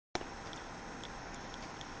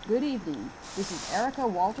Good evening. This is Erica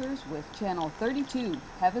Walters with Channel 32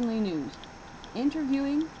 Heavenly News,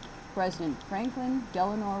 interviewing President Franklin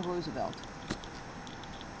Delano Roosevelt.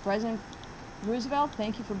 President Roosevelt,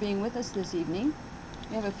 thank you for being with us this evening.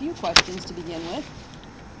 We have a few questions to begin with.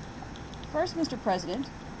 First, Mr. President,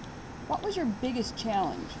 what was your biggest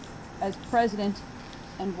challenge as president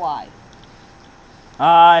and why?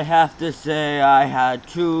 I have to say I had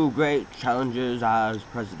two great challenges as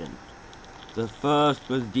president. The first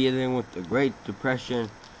was dealing with the Great Depression,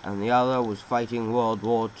 and the other was fighting World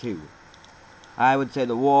War II. I would say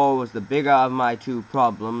the war was the bigger of my two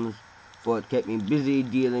problems, for it kept me busy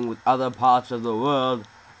dealing with other parts of the world,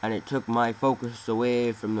 and it took my focus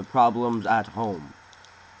away from the problems at home.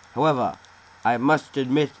 However, I must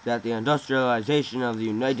admit that the industrialization of the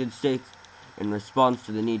United States in response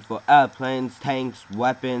to the need for airplanes, tanks,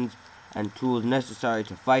 weapons, and tools necessary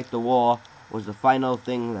to fight the war was the final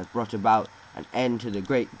thing that brought about an end to the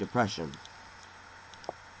Great Depression.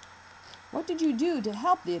 What did you do to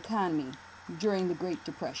help the economy during the Great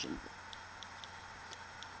Depression?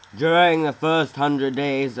 During the first 100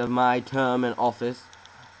 days of my term in office,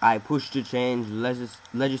 I pushed to change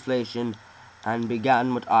legislation and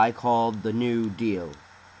began what I called the New Deal.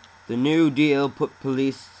 The New Deal put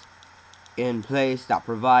police in place that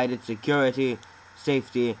provided security,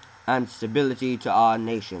 safety, and stability to our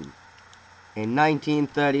nation. In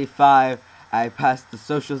 1935, I passed the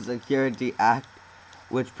Social Security Act,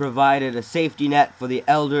 which provided a safety net for the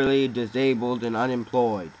elderly, disabled, and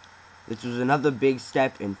unemployed. This was another big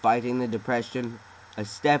step in fighting the Depression, a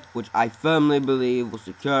step which I firmly believe will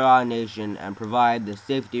secure our nation and provide the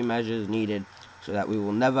safety measures needed so that we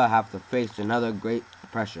will never have to face another Great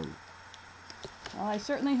Depression. Well, I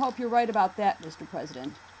certainly hope you're right about that, Mr.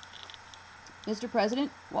 President. Mr.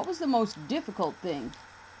 President, what was the most difficult thing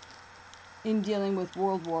in dealing with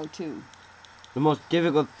World War II? The most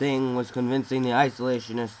difficult thing was convincing the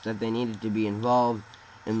isolationists that they needed to be involved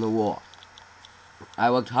in the war. I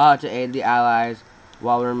worked hard to aid the Allies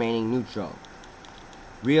while remaining neutral,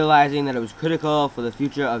 realizing that it was critical for the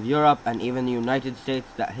future of Europe and even the United States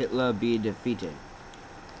that Hitler be defeated,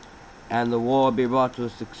 and the war be brought to a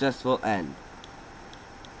successful end.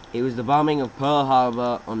 It was the bombing of Pearl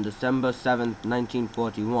Harbor on December 7,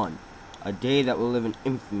 1941, a day that will live in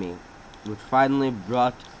infamy, which finally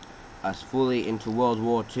brought us fully into World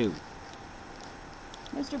War II.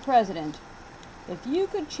 Mr. President, if you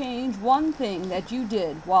could change one thing that you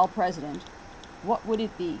did while president, what would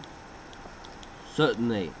it be?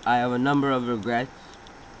 Certainly, I have a number of regrets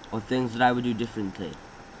or things that I would do differently.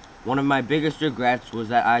 One of my biggest regrets was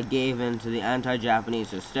that I gave in to the anti-Japanese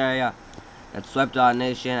hysteria that swept our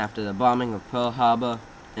nation after the bombing of Pearl Harbor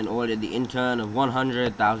and ordered the intern of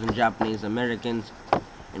 100,000 Japanese Americans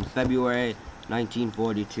in February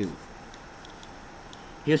 1942.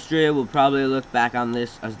 History will probably look back on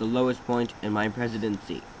this as the lowest point in my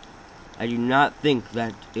presidency. I do not think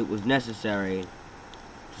that it was necessary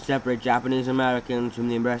to separate Japanese Americans from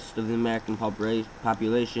the rest of the American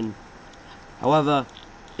population. However,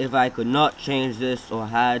 if I could not change this or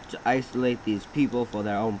had to isolate these people for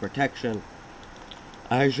their own protection,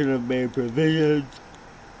 I should have made provisions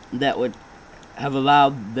that would have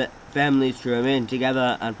allowed the families to remain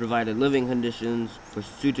together and provided living conditions for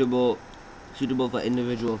suitable for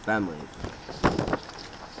individual families.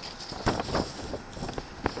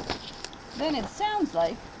 Then it sounds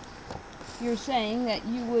like you're saying that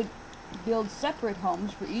you would build separate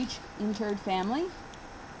homes for each interred family?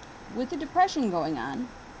 With the Depression going on,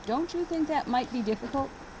 don't you think that might be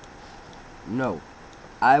difficult? No,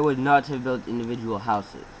 I would not have built individual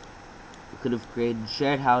houses. We could have created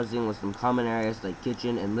shared housing with some common areas like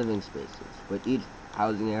kitchen and living spaces, but each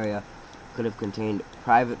housing area could have contained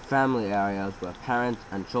private family areas where parents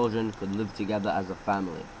and children could live together as a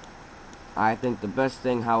family. I think the best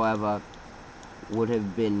thing, however, would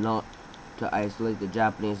have been not to isolate the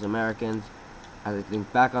Japanese Americans. As I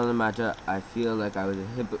think back on the matter, I feel like I was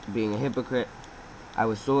being a hypocrite. I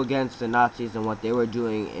was so against the Nazis and what they were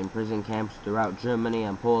doing in prison camps throughout Germany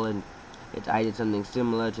and Poland that I did something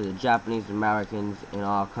similar to the Japanese Americans in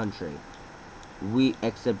our country.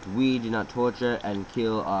 Except we did not torture and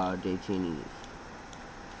kill our detainees.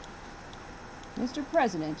 Mr.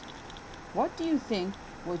 President, what do you think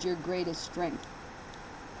was your greatest strength?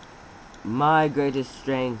 My greatest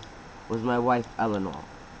strength was my wife Eleanor.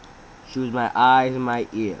 She was my eyes and my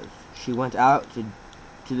ears. She went out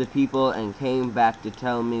to the people and came back to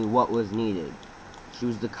tell me what was needed. She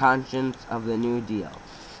was the conscience of the New Deal.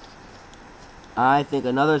 I think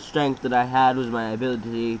another strength that I had was my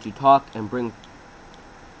ability to talk and bring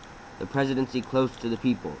the presidency close to the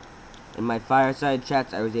people. In my fireside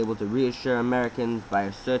chats, I was able to reassure Americans by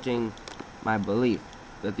asserting my belief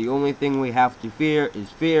that the only thing we have to fear is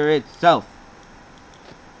fear itself.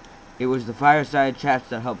 It was the fireside chats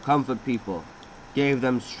that helped comfort people, gave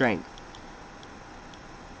them strength,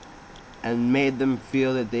 and made them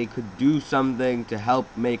feel that they could do something to help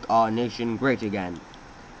make our nation great again.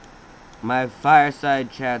 My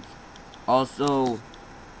fireside chats also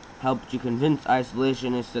helped to convince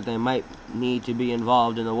isolationists that they might need to be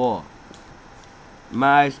involved in the war.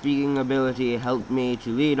 My speaking ability helped me to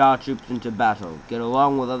lead our troops into battle, get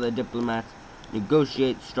along with other diplomats,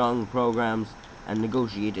 negotiate strong programs, and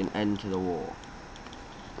negotiate an end to the war.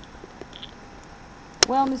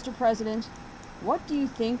 Well, Mr. President, what do you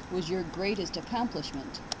think was your greatest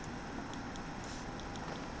accomplishment?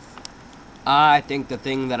 I think the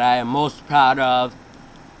thing that I am most proud of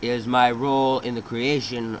is my role in the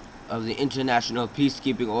creation of the international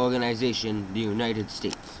peacekeeping organization, the United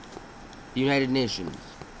States. The United Nations.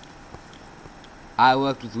 I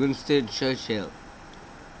worked with Winston Churchill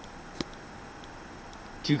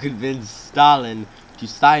to convince Stalin to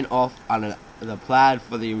sign off on the plan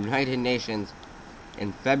for the United Nations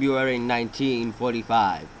in February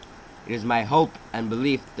 1945. It is my hope and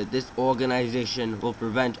belief that this organization will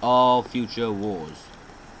prevent all future wars.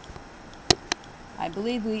 I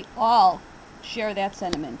believe we all share that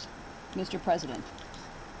sentiment, Mr. President.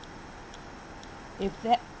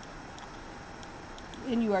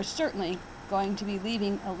 And you are certainly going to be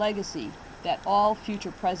leaving a legacy that all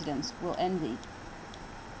future presidents will envy.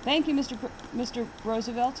 Thank you, Mr.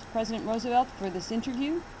 Roosevelt, President Roosevelt, for this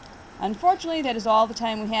interview. Unfortunately, that is all the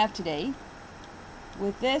time we have today.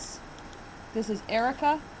 With this is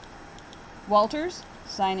Erica Walters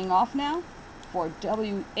signing off now for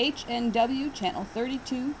WHNW Channel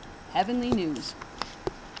 32 Heavenly News.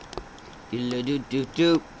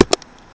 Do-do-do-do.